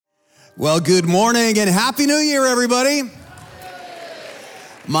Well, good morning and Happy New Year, everybody.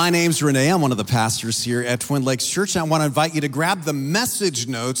 My name's Renee. I'm one of the pastors here at Twin Lakes Church. I want to invite you to grab the message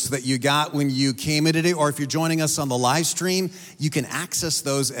notes that you got when you came in today, or if you're joining us on the live stream, you can access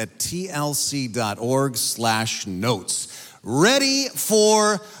those at tlc.org/notes. Ready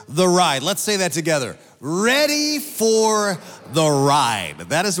for the ride. Let's say that together. Ready for the ride.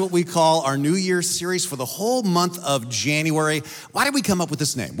 That is what we call our New Year's series for the whole month of January. Why did we come up with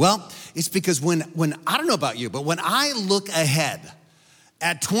this name? Well, it's because when I don't know about you, but when I look ahead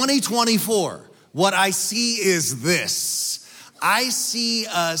at 2024, what I see is this. I see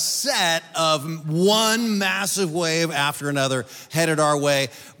a set of one massive wave after another headed our way.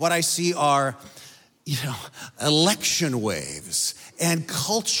 What I see are, election waves and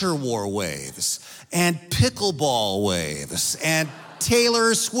culture war waves and pickleball waves and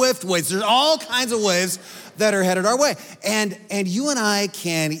Taylor Swift waves. There's all kinds of waves that are headed our way. And you and I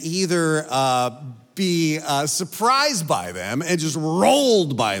can either be surprised by them and just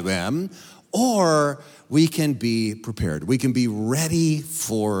rolled by them, or we can be prepared. We can be ready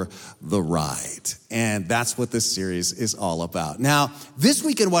for the ride. And that's what this series is all about. Now, this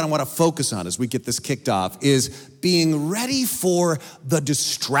weekend, what I want to focus on as we get this kicked off is being ready for the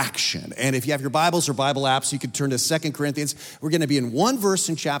distraction. And if you have your Bibles or Bible apps, you can turn to 2 Corinthians. We're going to be in one verse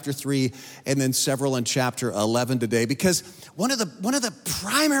in chapter 3 and then several in chapter 11 today, because one of the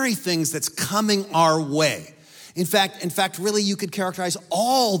primary things that's coming our way, in fact, really you could characterize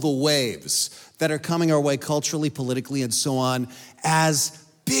all the waves that are coming our way culturally, politically, and so on as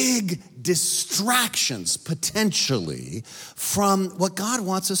big distractions, potentially, from what God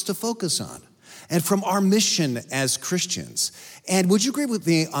wants us to focus on and from our mission as Christians. And would you agree with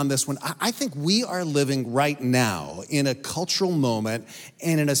me on this one? I think we are living right now in a cultural moment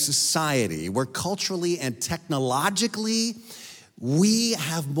and in a society where culturally and technologically, we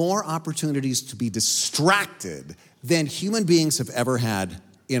have more opportunities to be distracted than human beings have ever had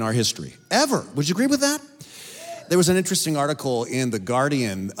in our history. Ever. Would you agree with that? There was an interesting article in The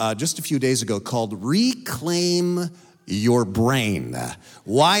Guardian just a few days ago called Reclaim Your Brain.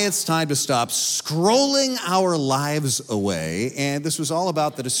 Why it's time to stop scrolling our lives away. And this was all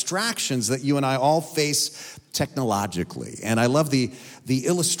about the distractions that you and I all face technologically. And I love the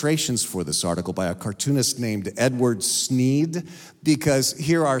illustrations for this article by a cartoonist named Edward Sneed, because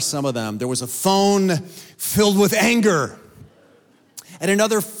here are some of them. There was a phone filled with anger, and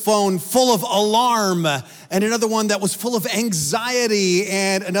another phone full of alarm, and another one that was full of anxiety,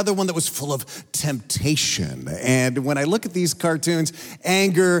 and another one that was full of temptation. And when I look at these cartoons,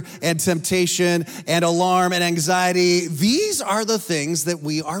 anger and temptation and alarm and anxiety, these are the things that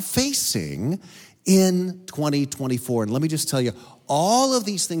we are facing in 2024. And let me just tell you, all of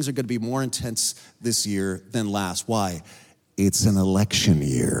these things are going to be more intense this year than last. Why? It's an election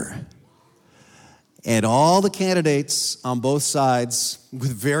year. And all the candidates on both sides,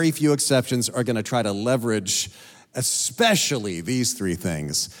 with very few exceptions, are going to try to leverage especially these three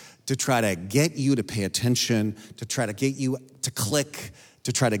things to try to get you to pay attention, to try to get you to click,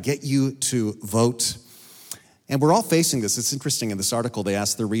 to try to get you to vote. And we're all facing this. It's interesting. In this article, they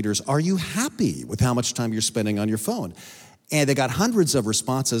asked their readers, are you happy with how much time you're spending on your phone? And they got hundreds of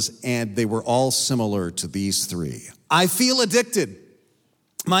responses, and they were all similar to these three. I feel addicted.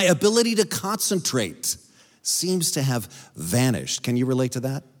 My ability to concentrate seems to have vanished. Can you relate to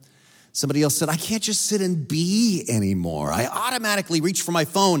that? Somebody else said, I can't just sit and be anymore. I automatically reach for my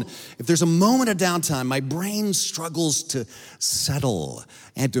phone. If there's a moment of downtime, my brain struggles to settle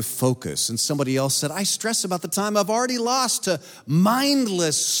and to focus. And somebody else said, I stress about the time I've already lost to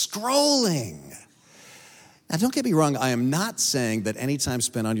mindless scrolling. Now, don't get me wrong. I am not saying that any time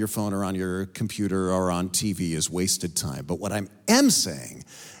spent on your phone or on your computer or on TV is wasted time. But what I am saying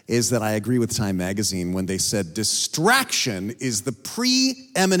is that I agree with Time Magazine when they said distraction is the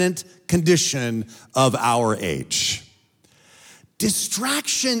preeminent condition of our age.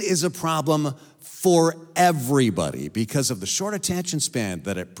 Distraction is a problem for everybody because of the short attention span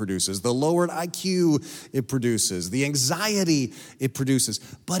that it produces, the lowered IQ it produces, the anxiety it produces.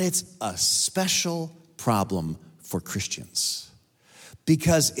 But it's a special problem for Christians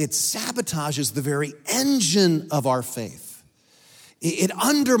because it sabotages the very engine of our faith. It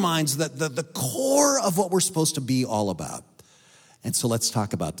undermines the core of what we're supposed to be all about. And so let's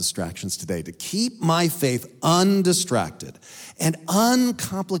talk about distractions today. To keep my faith undistracted and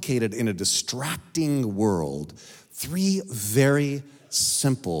uncomplicated in a distracting world, three very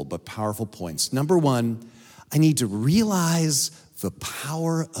simple but powerful points. Number one, I need to realize the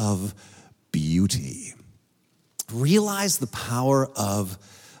power of beauty. Realize the power of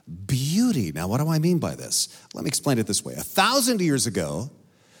beauty. Now, what do I mean by this? Let me explain it this way. 1,000 years ago,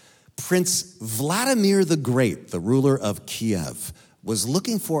 Prince Vladimir the Great, the ruler of Kiev, was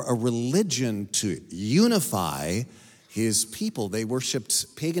looking for a religion to unify his people. They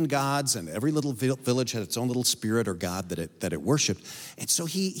worshiped pagan gods, and every little village had its own little spirit or god that it worshiped. And so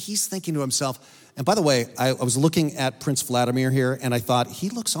he's thinking to himself, and by the way, I was looking at Prince Vladimir here, and I thought, he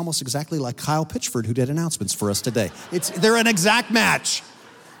looks almost exactly like Kyle Pitchford, who did announcements for us today. They're an exact match.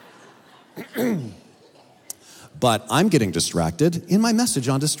 But I'm getting distracted in my message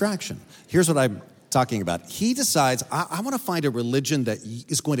on distraction. Here's what I'm talking about. He decides, I want to find a religion that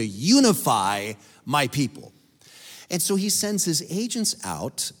is going to unify my people. And so he sends his agents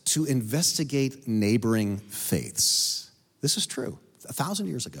out to investigate neighboring faiths. This is true, 1,000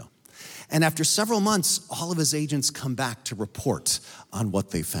 years ago. And after several months, all of his agents come back to report on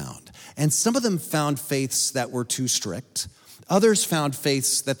what they found. And some of them found faiths that were too strict. Others found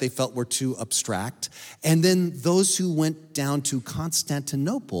faiths that they felt were too abstract. And then those who went down to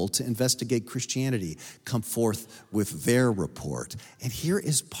Constantinople to investigate Christianity come forth with their report. And here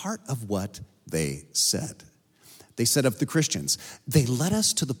is part of what they said. They said of the Christians, they led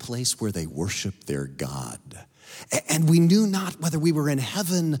us to the place where they worship their God. And we knew not whether we were in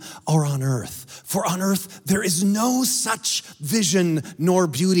heaven or on earth. For on earth there is no such vision nor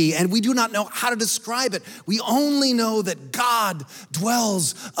beauty, and we do not know how to describe it. We only know that God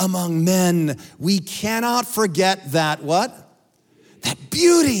dwells among men. We cannot forget that what? That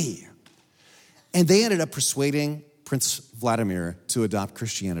beauty. And they ended up persuading Prince Vladimir to adopt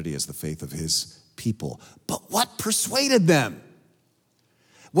Christianity as the faith of his people. But what persuaded them?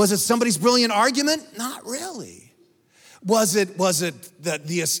 Was it somebody's brilliant argument? Not really. Was it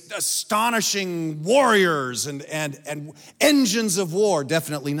the astonishing warriors and engines of war?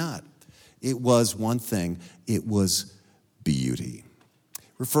 Definitely not. It was one thing. It was beauty.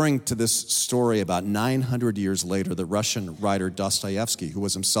 Referring to this story about 900 years later, the Russian writer Dostoevsky, who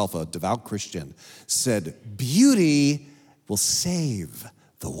was himself a devout Christian, said, "Beauty will save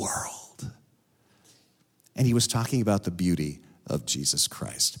the world." And he was talking about the beauty of Jesus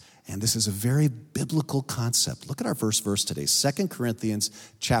Christ. And this is a very biblical concept. Look at our verse today, 2 Corinthians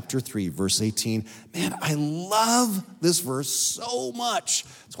chapter 3, verse 18. Man, I love this verse so much.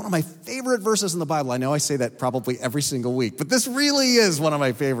 It's one of my favorite verses in the Bible. I know I say that probably every single week, but this really is one of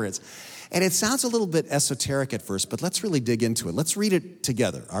my favorites. And it sounds a little bit esoteric at first, but let's really dig into it. Let's read it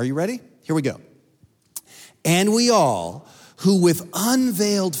together. Are you ready? Here we go. And we all, who with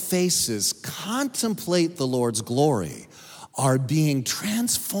unveiled faces contemplate the Lord's glory, are being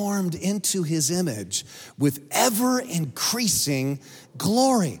transformed into his image with ever increasing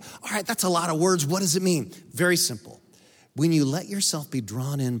glory. All right, that's a lot of words. What does it mean? Very simple. When you let yourself be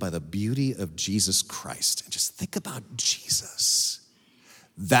drawn in by the beauty of Jesus Christ and just think about Jesus,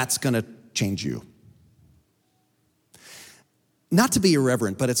 that's going to change you. Not to be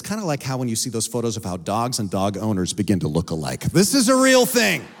irreverent, but it's kind of like how when you see those photos of how dogs and dog owners begin to look alike. This is a real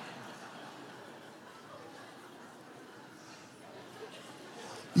thing.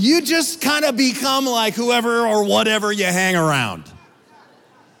 You just kind of become like whoever or whatever you hang around.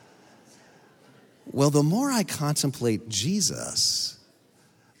 Well, the more I contemplate Jesus,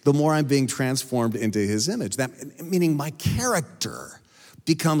 the more I'm being transformed into his image. That meaning my character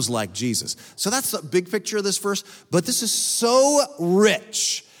becomes like Jesus. So that's the big picture of this verse, but this is so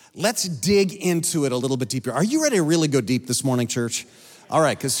rich. Let's dig into it a little bit deeper. Are you ready to really go deep this morning, church? All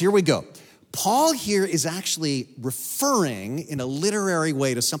right, because here we go. Paul here is actually referring in a literary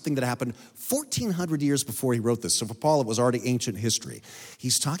way to something that happened 1,400 years before he wrote this. So for Paul, it was already ancient history.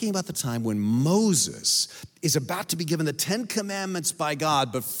 He's talking about the time when Moses is about to be given the 10 Commandments by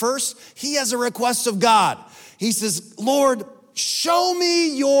God. But first, he has a request of God. He says, Lord, show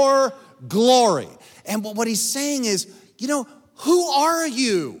me your glory. And what he's saying is, who are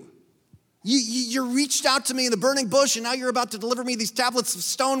you? You reached out to me in the burning bush, and now you're about to deliver me these tablets of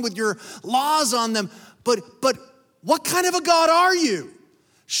stone with your laws on them. But what kind of a God are you?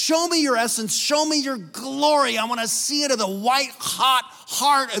 Show me your essence. Show me your glory. I want to see into the white, hot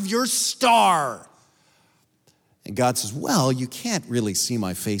heart of your star. And God says, well, you can't really see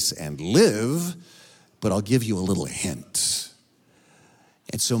my face and live, but I'll give you a little hint.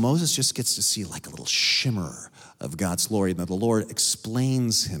 And so Moses just gets to see like a little shimmer of God's glory. And the Lord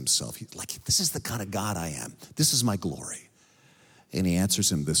explains himself. This is the kind of God I am. This is my glory. And he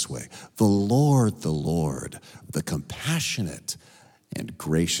answers him this way. The Lord, the compassionate and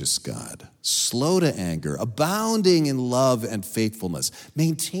gracious God, slow to anger, abounding in love and faithfulness,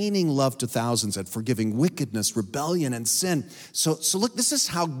 maintaining love to thousands and forgiving wickedness, rebellion, and sin. So look, this is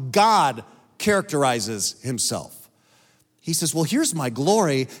how God characterizes himself. He says, well, here's my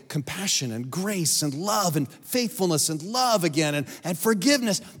glory, compassion and grace and love and faithfulness and love again and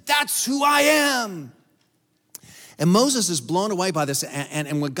forgiveness. That's who I am. And Moses is blown away by this,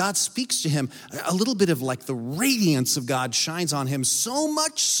 and when God speaks to him, a little bit of like the radiance of God shines on him, so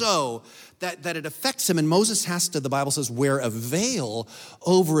much so that it affects him. And Moses has to, the Bible says, wear a veil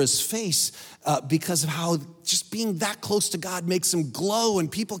over his face because of how just being that close to God makes him glow,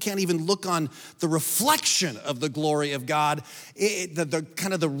 and people can't even look on the reflection of the glory of God. The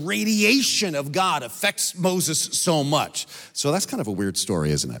kind of the radiation of God affects Moses so much. So that's kind of a weird story,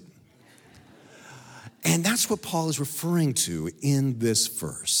 isn't it? And that's what Paul is referring to in this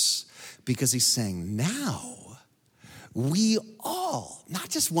verse, because he's saying now we all, not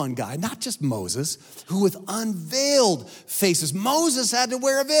just one guy, not just Moses, who with unveiled faces, Moses had to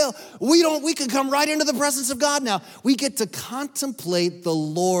wear a veil. We can come right into the presence of God now. We get to contemplate the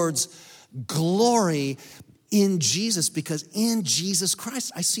Lord's glory in Jesus, because in Jesus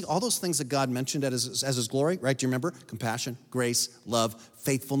Christ, I see all those things that God mentioned as his glory, right? Do you remember? Compassion, grace, love,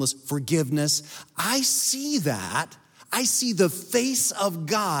 faithfulness, forgiveness. I see that. I see the face of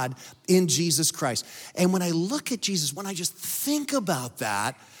God in Jesus Christ. And when I look at Jesus, when I just think about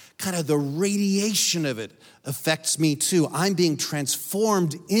that, kind of the radiation of it affects me too. I'm being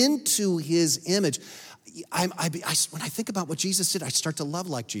transformed into his image. When I think about what Jesus did, I start to love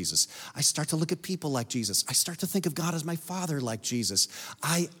like Jesus. I start to look at people like Jesus. I start to think of God as my Father like Jesus.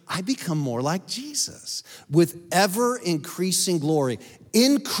 I become more like Jesus with ever increasing glory.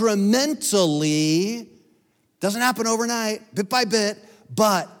 Incrementally, doesn't happen overnight, bit by bit,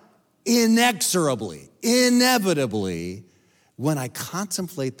 but inexorably, inevitably, when I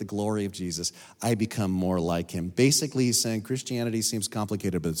contemplate the glory of Jesus, I become more like him. Basically, he's saying Christianity seems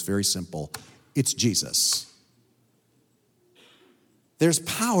complicated, but it's very simple. It's Jesus. There's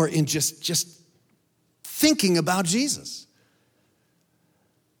power in just thinking about Jesus.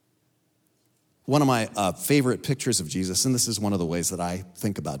 One of my favorite pictures of Jesus, and this is one of the ways that I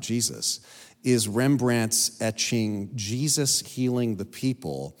think about Jesus, is Rembrandt's etching Jesus healing the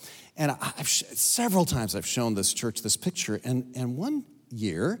people. And several times I've shown this church this picture, and one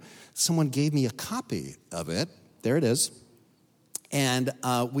year someone gave me a copy of it. There it is. And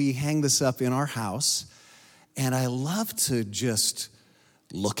we hang this up in our house, and I love to just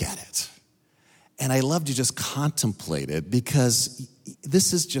look at it. And I love to just contemplate it, because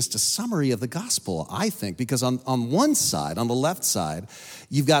this is just a summary of the gospel, I think. Because on one side, on the left side,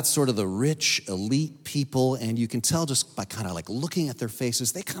 you've got sort of the rich, elite people, and you can tell just by kind of like looking at their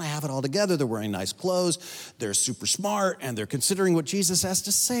faces, they kind of have it all together. They're wearing nice clothes, they're super smart, and they're considering what Jesus has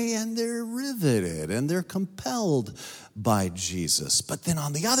to say, and they're riveted, and they're compelled by Jesus. But then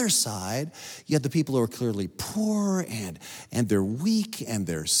on the other side, you have the people who are clearly poor, and they're weak, and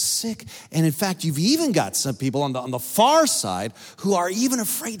they're sick. And in fact, you've even got some people on the far side who are even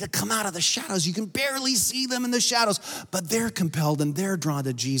afraid to come out of the shadows. You can barely see them in the shadows, but they're compelled and they're drawn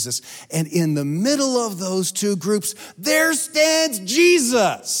to Jesus. And in the middle of those two groups, there stands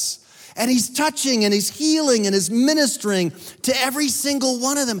Jesus. And he's touching and he's healing and he's ministering to every single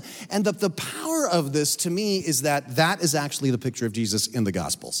one of them. And the power of this to me is that is actually the picture of Jesus in the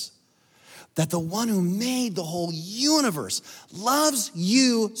Gospels. That the one who made the whole universe loves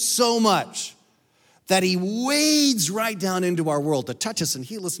you so much that he wades right down into our world to touch us and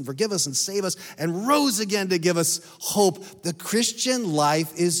heal us and forgive us and save us and rose again to give us hope. The Christian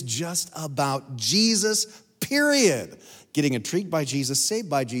life is just about Jesus, period. Getting intrigued by Jesus, saved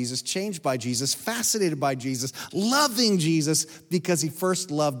by Jesus, changed by Jesus, fascinated by Jesus, loving Jesus because he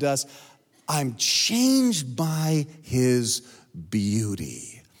first loved us. I'm changed by his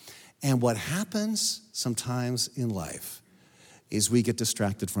beauty. And what happens sometimes in life is we get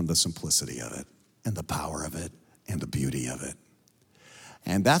distracted from the simplicity of it and the power of it and the beauty of it.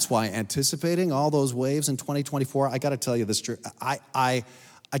 And that's why anticipating all those waves in 2024, I got to tell you this, I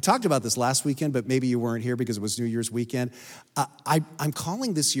talked about this last weekend, but maybe you weren't here because it was New Year's weekend. I'm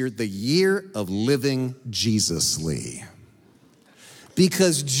calling this year the year of living Jesusly.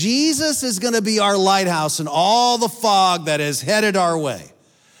 Because Jesus is going to be our lighthouse in all the fog that is headed our way.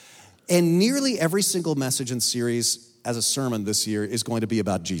 And nearly every single message and series as a sermon this year is going to be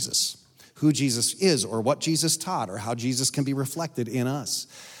about Jesus. Who Jesus is, or what Jesus taught, or how Jesus can be reflected in us,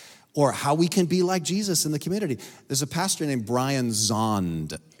 or how we can be like Jesus in the community. There's a pastor named Brian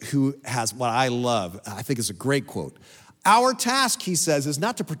Zond who has what I love, I think is a great quote. Our task, he says, is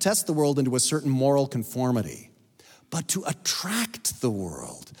not to protest the world into a certain moral conformity, but to attract the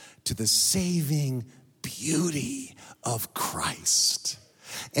world to the saving beauty of Christ.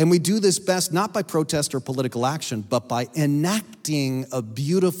 And we do this best not by protest or political action, but by enacting a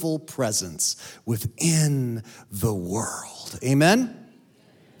beautiful presence within the world. Amen?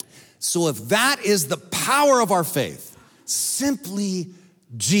 So if that is the power of our faith, simply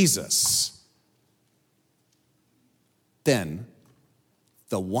Jesus, then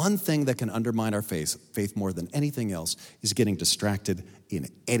the one thing that can undermine our faith more than anything else is getting distracted in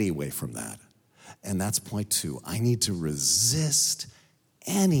any way from that. And that's point 2. I need to resist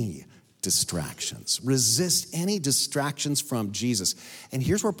any distractions. Resist any distractions from Jesus. And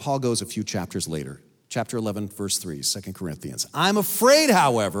here's where Paul goes a few chapters later. Chapter 11, verse 3, 2 Corinthians. I'm afraid,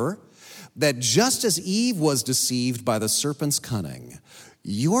 however, that just as Eve was deceived by the serpent's cunning,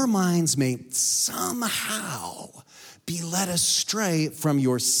 your minds may somehow be led astray from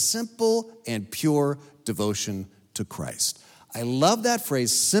your simple and pure devotion to Christ. I love that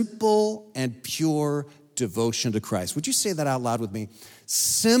phrase, simple and pure devotion to Christ. Would you say that out loud with me?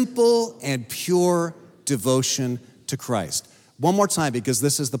 Simple and pure devotion to Christ. One more time, because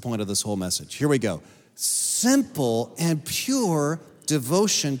this is the point of this whole message. Here we go. Simple and pure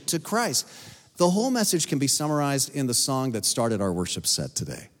devotion to Christ. The whole message can be summarized in the song that started our worship set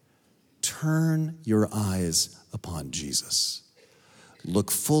today. Turn your eyes upon Jesus.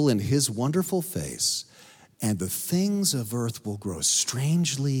 Look full in his wonderful face, and the things of earth will grow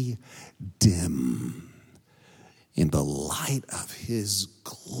strangely dim in the light of his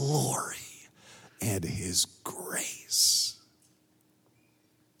glory and his grace.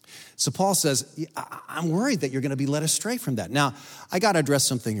 So Paul says, I'm worried that you're going to be led astray from that. Now, I got to address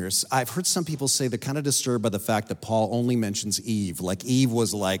something here. I've heard some people say they're kind of disturbed by the fact that Paul only mentions Eve, like Eve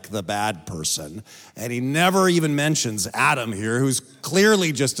was like the bad person, and he never even mentions Adam here, who's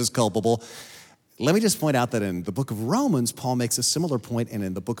clearly just as culpable. Let me just point out that in the book of Romans, Paul makes a similar point, and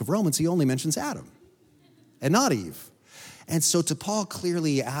in the book of Romans, he only mentions Adam and not Eve. And so to Paul,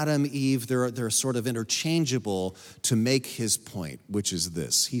 clearly, Adam, Eve, they're sort of interchangeable to make his point, which is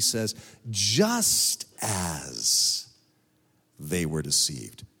this. He says, just as they were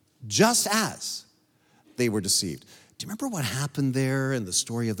deceived. Just as they were deceived. Do you remember what happened there in the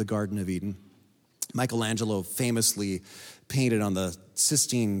story of the Garden of Eden? Michelangelo famously painted on the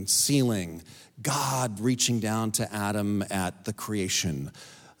Sistine ceiling God reaching down to Adam at the creation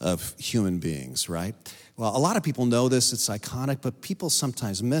of human beings, right? Well, a lot of people know this, it's iconic, but people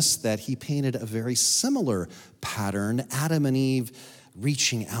sometimes miss that he painted a very similar pattern, Adam and Eve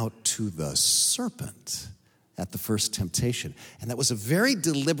reaching out to the serpent at the first temptation. And that was a very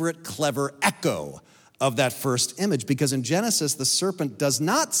deliberate, clever echo of that first image, because in Genesis, the serpent does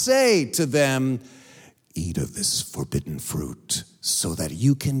not say to them, eat of this forbidden fruit so that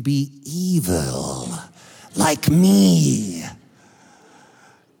you can be evil like me.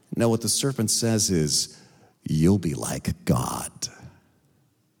 No, what the serpent says is, you'll be like God.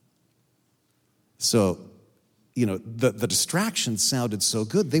 So, the distractions sounded so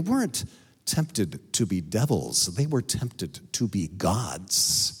good. They weren't tempted to be devils. They were tempted to be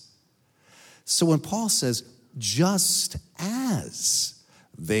gods. So when Paul says, just as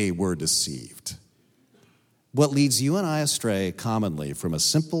they were deceived, what leads you and I astray commonly from a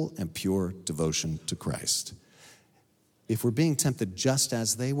simple and pure devotion to Christ, if we're being tempted just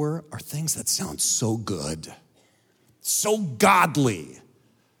as they were, are things that sound so good, so godly,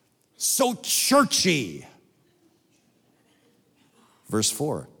 so churchy. Verse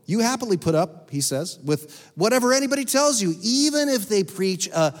 4, you happily put up, he says, with whatever anybody tells you, even if they preach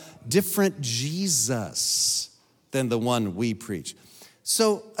a different Jesus than the one we preach.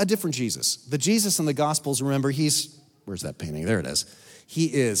 So, a different Jesus. The Jesus in the Gospels, remember, where's that painting? There it is.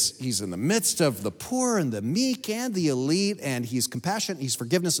 He's in the midst of the poor and the meek and the elite, and he's compassionate, he's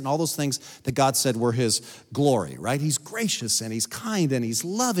forgiveness, and all those things that God said were his glory, right? He's gracious, and he's kind, and he's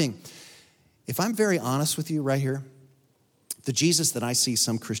loving. If I'm very honest with you right here, the Jesus that I see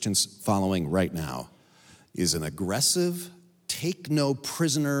some Christians following right now is an aggressive, take no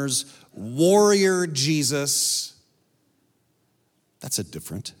prisoners, warrior Jesus. That's a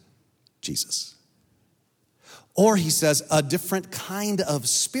different Jesus. Or he says, a different kind of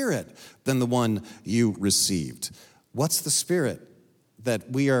spirit than the one you received. What's the spirit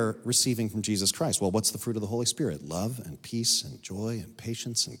that we are receiving from Jesus Christ? Well, what's the fruit of the Holy Spirit? Love and peace and joy and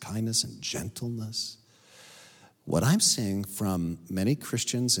patience and kindness and gentleness. What I'm seeing from many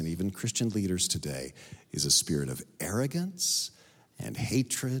Christians and even Christian leaders today is a spirit of arrogance and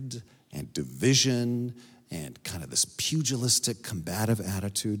hatred and division and kind of this pugilistic, combative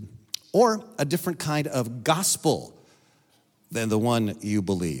attitude. Or a different kind of gospel than the one you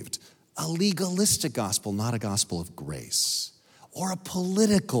believed. A legalistic gospel, not a gospel of grace. Or a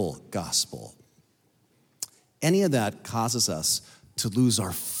political gospel. Any of that causes us to lose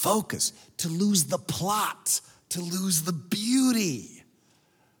our focus, to lose the plot, to lose the beauty.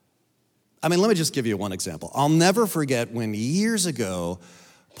 I mean, let me just give you one example. I'll never forget when years ago,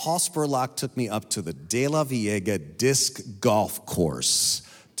 Paul Spurlock took me up to the De La Viega disc golf course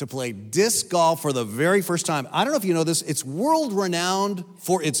to play disc golf for the very first time. I don't know if you know this. It's world-renowned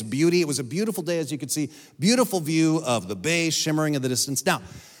for its beauty. It was a beautiful day, as you could see. Beautiful view of the bay shimmering in the distance. Now,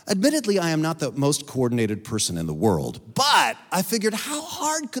 admittedly, I am not the most coordinated person in the world, but I figured, how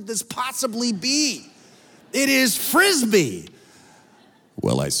hard could this possibly be? It is Frisbee.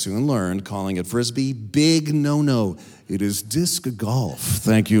 Well, I soon learned calling it Frisbee, big no-no. It is disc golf.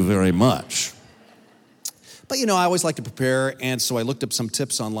 Thank you very much. But you know, I always like to prepare, and so I looked up some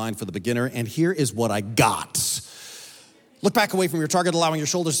tips online for the beginner, and here is what I got. Look back away from your target, allowing your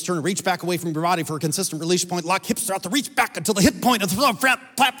shoulders to turn and reach back away from your body for a consistent release point. Lock hips throughout the reach back until the hit point, and throw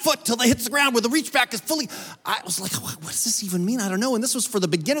flat foot till they hits the ground where the reach back is fully. I was like, what does this even mean? I don't know. And this was for the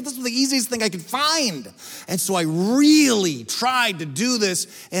beginner. This was the easiest thing I could find. And so I really tried to do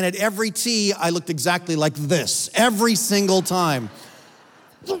this, and at every tee, I looked exactly like this every single time.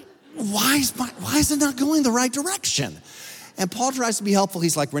 Why is it not going the right direction? And Paul tries to be helpful.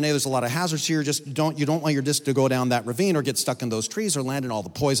 He's like, Renee, there's a lot of hazards here. You don't want your disc to go down that ravine or get stuck in those trees or land in all the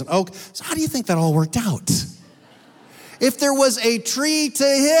poison oak. So how do you think that all worked out? If there was a tree to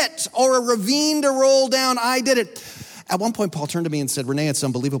hit or a ravine to roll down, I did it. At one point, Paul turned to me and said, Renee, it's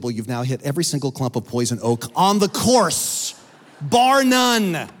unbelievable. You've now hit every single clump of poison oak on the course, bar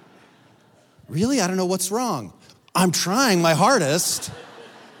none. Really? I don't know what's wrong. I'm trying my hardest.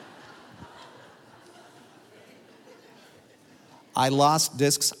 I lost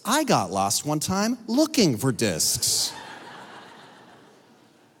discs. I got lost one time looking for discs.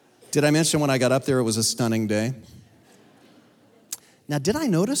 Did I mention when I got up there it was a stunning day? Now, did I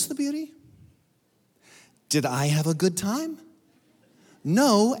notice the beauty? Did I have a good time?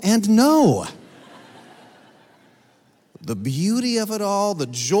 No and no. The beauty of it all, the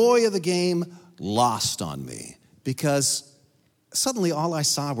joy of the game, lost on me because suddenly all I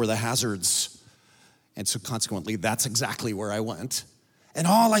saw were the hazards. And so consequently, that's exactly where I went. And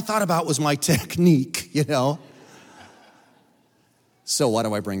all I thought about was my technique, you know? So why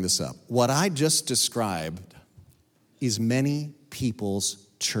do I bring this up? What I just described is many people's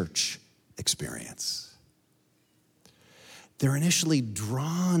church experience. They're initially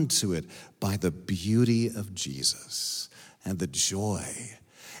drawn to it by the beauty of Jesus and the joy.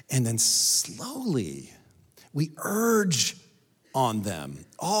 And then slowly, we urge on them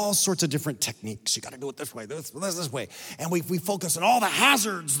all sorts of different techniques. You got to do it this way, this way. And we focus on all the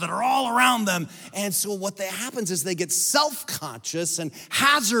hazards that are all around them. And so what happens is they get self-conscious and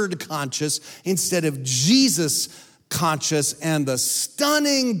hazard conscious instead of Jesus conscious, and the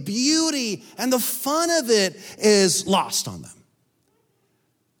stunning beauty and the fun of it is lost on them.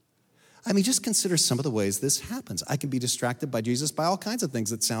 I mean, just consider some of the ways this happens. I can be distracted by Jesus by all kinds of things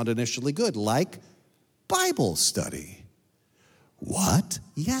that sound initially good, like Bible study. What?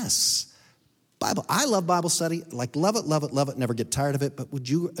 Yes. Bible. I love Bible study. Like, love it, never get tired of it. But would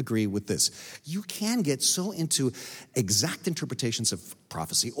you agree with this? You can get so into exact interpretations of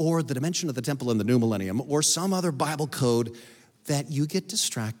prophecy or the dimension of the temple in the new millennium or some other Bible code that you get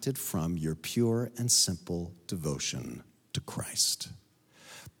distracted from your pure and simple devotion to Christ.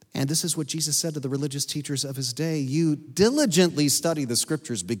 And this is what Jesus said to the religious teachers of his day. You diligently study the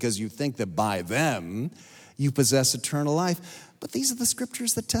scriptures because you think that by them you possess eternal life. But these are the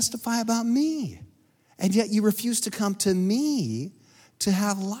scriptures that testify about me. And yet you refuse to come to me to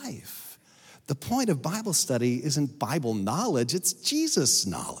have life. The point of Bible study isn't Bible knowledge, it's Jesus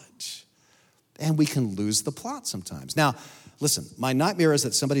knowledge. And we can lose the plot sometimes. Now, listen, my nightmare is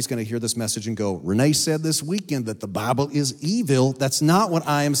that somebody's going to hear this message and go, Renee said this weekend that the Bible is evil. That's not what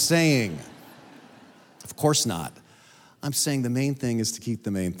I am saying. Of course not. I'm saying the main thing is to keep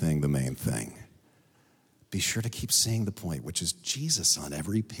the main thing the main thing. Be sure to keep saying the point, which is Jesus on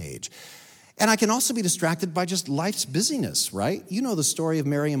every page. And I can also be distracted by just life's busyness, right? You know the story of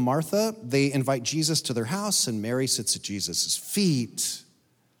Mary and Martha. They invite Jesus to their house, and Mary sits at Jesus' feet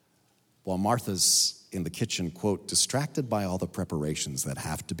while Martha's in the kitchen, quote, distracted by all the preparations that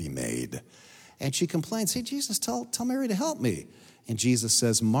have to be made. And she complains, hey, Jesus, tell Mary to help me. And Jesus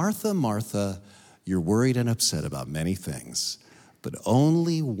says, Martha, Martha, you're worried and upset about many things, but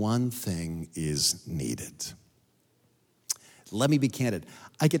only one thing is needed. Let me be candid.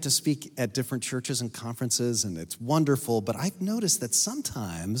 I get to speak at different churches and conferences, and it's wonderful, but I've noticed that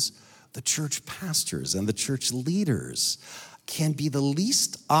sometimes the church pastors and the church leaders can be the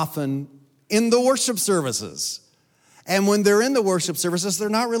least often in the worship services. And when they're in the worship services, they're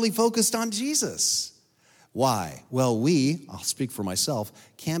not really focused on Jesus. Why? Well, I'll speak for myself,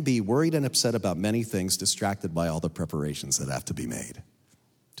 can be worried and upset about many things, distracted by all the preparations that have to be made.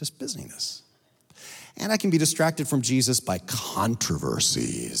 Just busyness. And I can be distracted from Jesus by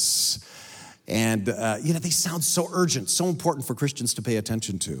controversies. And, they sound so urgent, so important for Christians to pay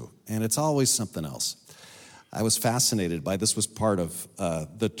attention to. And it's always something else. I was fascinated by this was part of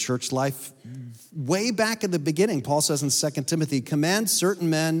the church life. Way back in the beginning, Paul says in 2 Timothy, command certain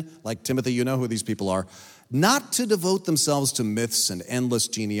men, like Timothy, you know who these people are, not to devote themselves to myths and endless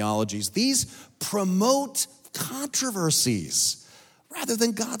genealogies. These promote controversies rather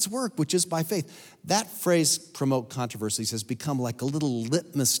than God's work, which is by faith. That phrase, promote controversies, has become like a little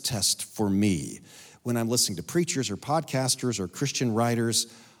litmus test for me when I'm listening to preachers or podcasters or Christian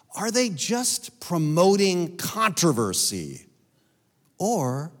writers. Are they just promoting controversy?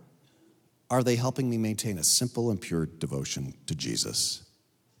 Or are they helping me maintain a simple and pure devotion to Jesus?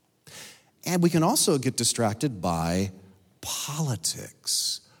 And we can also get distracted by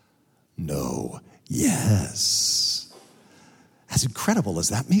politics. No, yes. As incredible as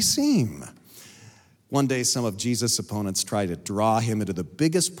that may seem. One day, some of Jesus' opponents tried to draw him into the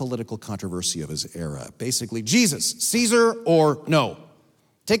biggest political controversy of his era. Basically, Jesus, Caesar or no?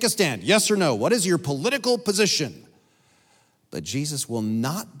 Take a stand, yes or no? What is your political position? But Jesus will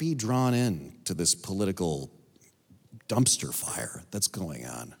not be drawn into this political dumpster fire that's going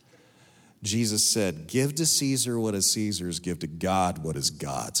on. Jesus said, give to Caesar what is Caesar's, give to God what is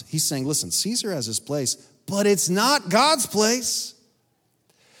God's. He's saying, listen, Caesar has his place, but it's not God's place.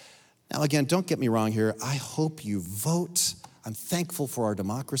 Now, again, don't get me wrong here. I hope you vote. I'm thankful for our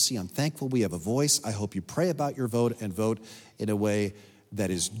democracy. I'm thankful we have a voice. I hope you pray about your vote and vote in a way that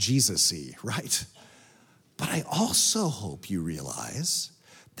is Jesus-y, right? But I also hope you realize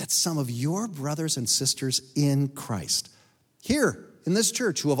that some of your brothers and sisters in Christ here in this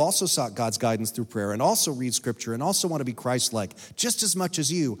church who have also sought God's guidance through prayer and also read Scripture and also want to be Christ-like just as much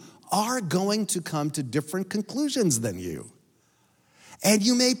as you are going to come to different conclusions than you. And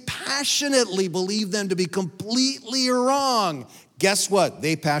you may passionately believe them to be completely wrong. Guess what?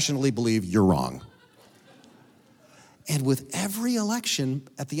 They passionately believe you're wrong. And with every election,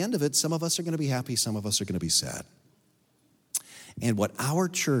 at the end of it, some of us are going to be happy, some of us are going to be sad. And what our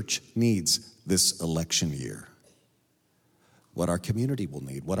church needs this election year, what our community will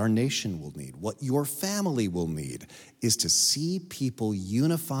need, what our nation will need, what your family will need, is to see people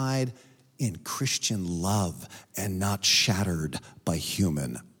unified in Christian love and not shattered by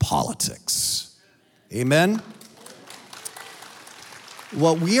human politics. Amen?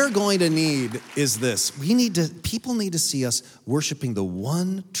 What we are going to need is this. People need to see us worshiping the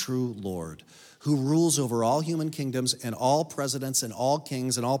one true Lord who rules over all human kingdoms and all presidents and all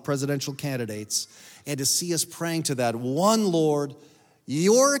kings and all presidential candidates, and to see us praying to that one Lord,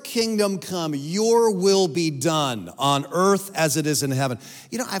 your kingdom come, your will be done on earth as it is in heaven.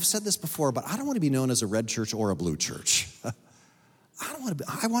 You know, I've said this before, but I don't want to be known as a red church or a blue church.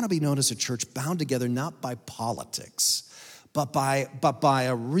 I want to be known as a church bound together not by politics, but by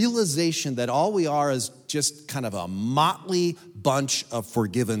a realization that all we are is just kind of a motley bunch of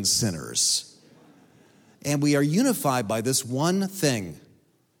forgiven sinners. And we are unified by this one thing.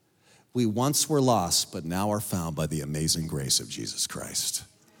 We once were lost, but now are found by the amazing grace of Jesus Christ.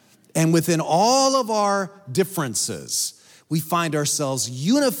 And within all of our differences, we find ourselves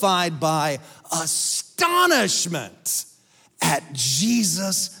unified by astonishment at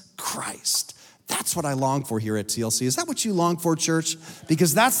Jesus Christ. That's what I long for here at TLC. Is that what you long for, church?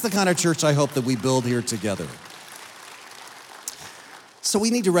 Because that's the kind of church I hope that we build here together. So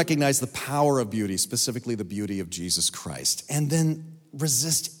we need to recognize the power of beauty, specifically the beauty of Jesus Christ, and then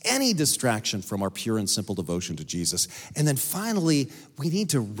resist any distraction from our pure and simple devotion to Jesus. And then finally, we need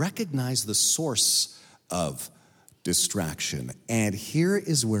to recognize the source of distraction. And here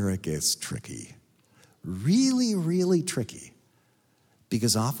is where it gets tricky. Really, really tricky.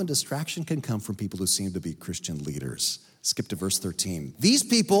 Because often distraction can come from people who seem to be Christian leaders. Skip to verse 13. These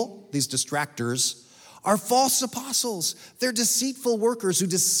people, these distractors, are false apostles. They're deceitful workers who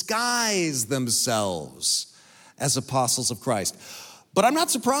disguise themselves as apostles of Christ. But I'm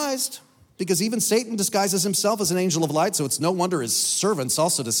not surprised, because even Satan disguises himself as an angel of light, so it's no wonder his servants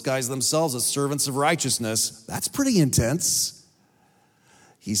also disguise themselves as servants of righteousness. That's pretty intense.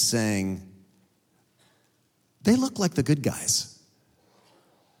 He's saying, they look like the good guys.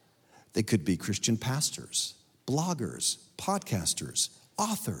 They could be Christian pastors, bloggers, podcasters,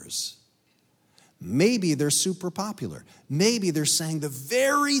 authors. Maybe they're super popular. Maybe they're saying the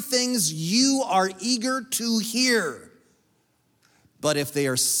very things you are eager to hear. But if they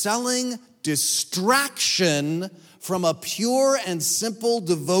are selling distraction from a pure and simple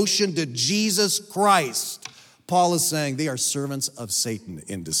devotion to Jesus Christ, Paul is saying they are servants of Satan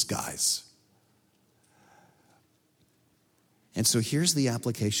in disguise. And so here's the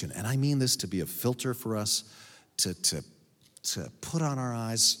application, and I mean this to be a filter for us to put on our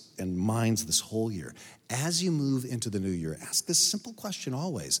eyes and minds this whole year. As you move into the new year, ask this simple question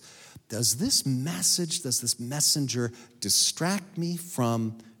always. Does this messenger distract me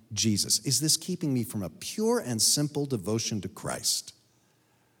from Jesus? Is this keeping me from a pure and simple devotion to Christ?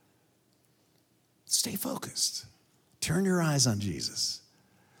 Stay focused. Turn your eyes on Jesus.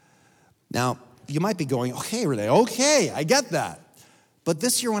 Now, you might be going, okay, Renee, okay, I get that. But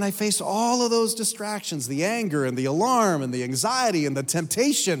this year when I face all of those distractions, the anger and the alarm and the anxiety and the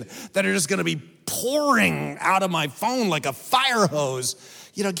temptation that are just going to be pouring out of my phone like a fire hose,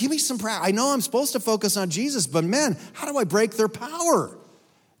 give me some practice. I know I'm supposed to focus on Jesus, but man, how do I break their power?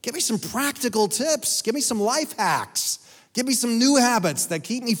 Give me some practical tips. Give me some life hacks. Give me some new habits that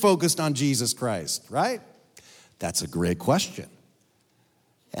keep me focused on Jesus Christ, right? That's a great question.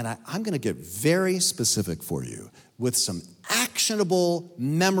 And I'm going to get very specific for you with some actionable,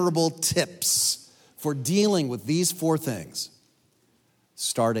 memorable tips for dealing with these 4 things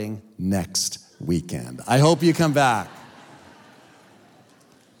starting next weekend. I hope you come back.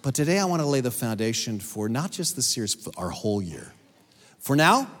 But today I want to lay the foundation for not just this series, but our whole year. For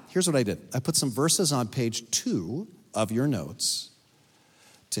now, here's what I did. I put some verses on page 2 of your notes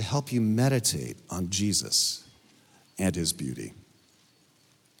to help you meditate on Jesus and his beauty.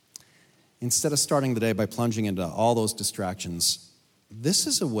 Instead of starting the day by plunging into all those distractions, this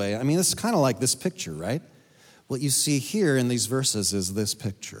is a way, this is kind of like this picture, right? What you see here in these verses is this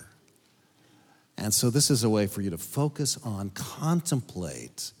picture. And so this is a way for you to focus on,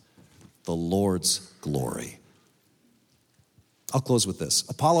 contemplate the Lord's glory. I'll close with this.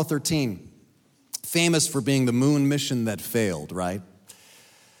 Apollo 13, famous for being the moon mission that failed, right?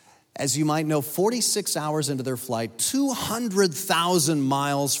 As you might know, 46 hours into their flight, 200,000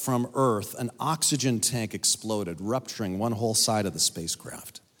 miles from Earth, an oxygen tank exploded, rupturing one whole side of the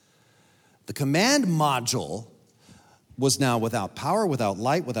spacecraft. The command module was now without power, without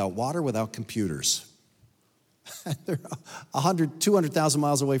light, without water, without computers. They're 200,000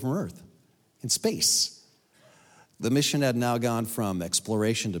 miles away from Earth, in space. The mission had now gone from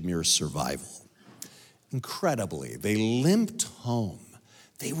exploration to mere survival. Incredibly, they limped home.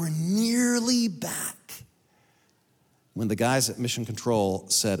 They were nearly back when the guys at Mission Control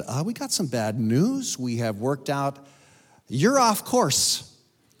said, we got some bad news. We have worked out, you're off course.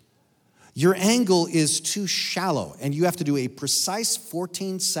 Your angle is too shallow, and you have to do a precise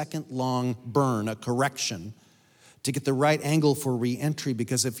 14-second long burn, a correction, to get the right angle for re-entry,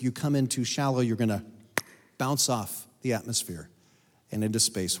 because if you come in too shallow, you're going to bounce off the atmosphere and into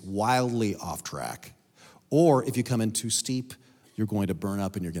space, wildly off track. Or if you come in too steep, you're going to burn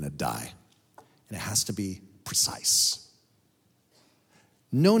up and you're going to die. And it has to be precise.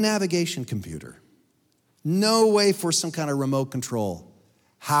 No navigation computer. No way for some kind of remote control.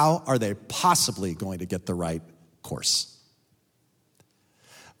 How are they possibly going to get the right course?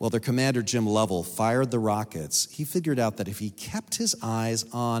 Well, their commander, Jim Lovell, fired the rockets. He figured out that if he kept his eyes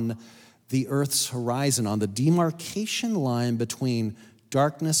on the Earth's horizon, on the demarcation line between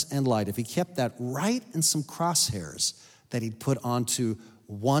darkness and light, if he kept that right in some crosshairs that he'd put onto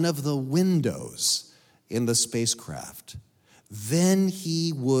one of the windows in the spacecraft, then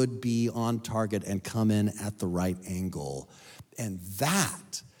he would be on target and come in at the right angle. And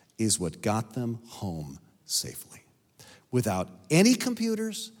that is what got them home safely. Without any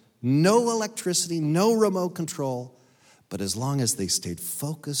computers, no electricity, no remote control, but as long as they stayed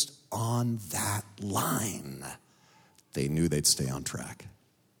focused on that line, they knew they'd stay on track.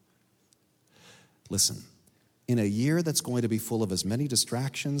 Listen, in a year that's going to be full of as many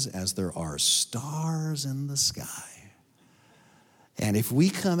distractions as there are stars in the sky, and if we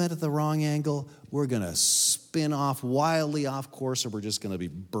come in at the wrong angle, we're going to spin off wildly off course, or we're just going to be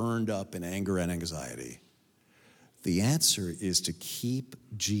burned up in anger and anxiety. The answer is to keep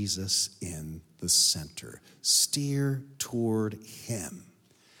Jesus in the center. Steer toward him.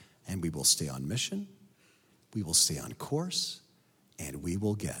 And we will stay on mission, we will stay on course, and we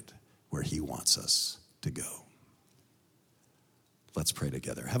will get where he wants us to go. Let's pray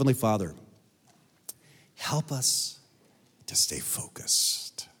together. Heavenly Father, help us to stay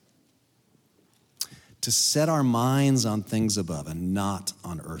focused, to set our minds on things above and not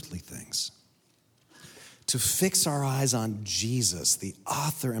on earthly things, to fix our eyes on Jesus, the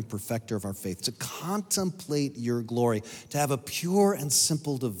author and perfecter of our faith, to contemplate your glory, to have a pure and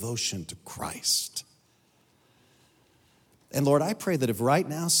simple devotion to Christ. And Lord, I pray that if right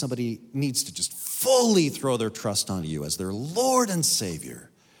now somebody needs to just fully throw their trust on you as their Lord and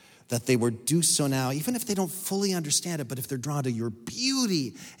Savior, that they would do so now, even if they don't fully understand it, but if they're drawn to your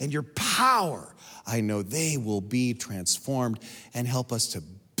beauty and your power, I know they will be transformed and help us to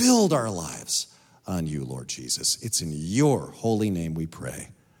build our lives on you, Lord Jesus. It's in your holy name we pray.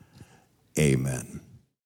 Amen.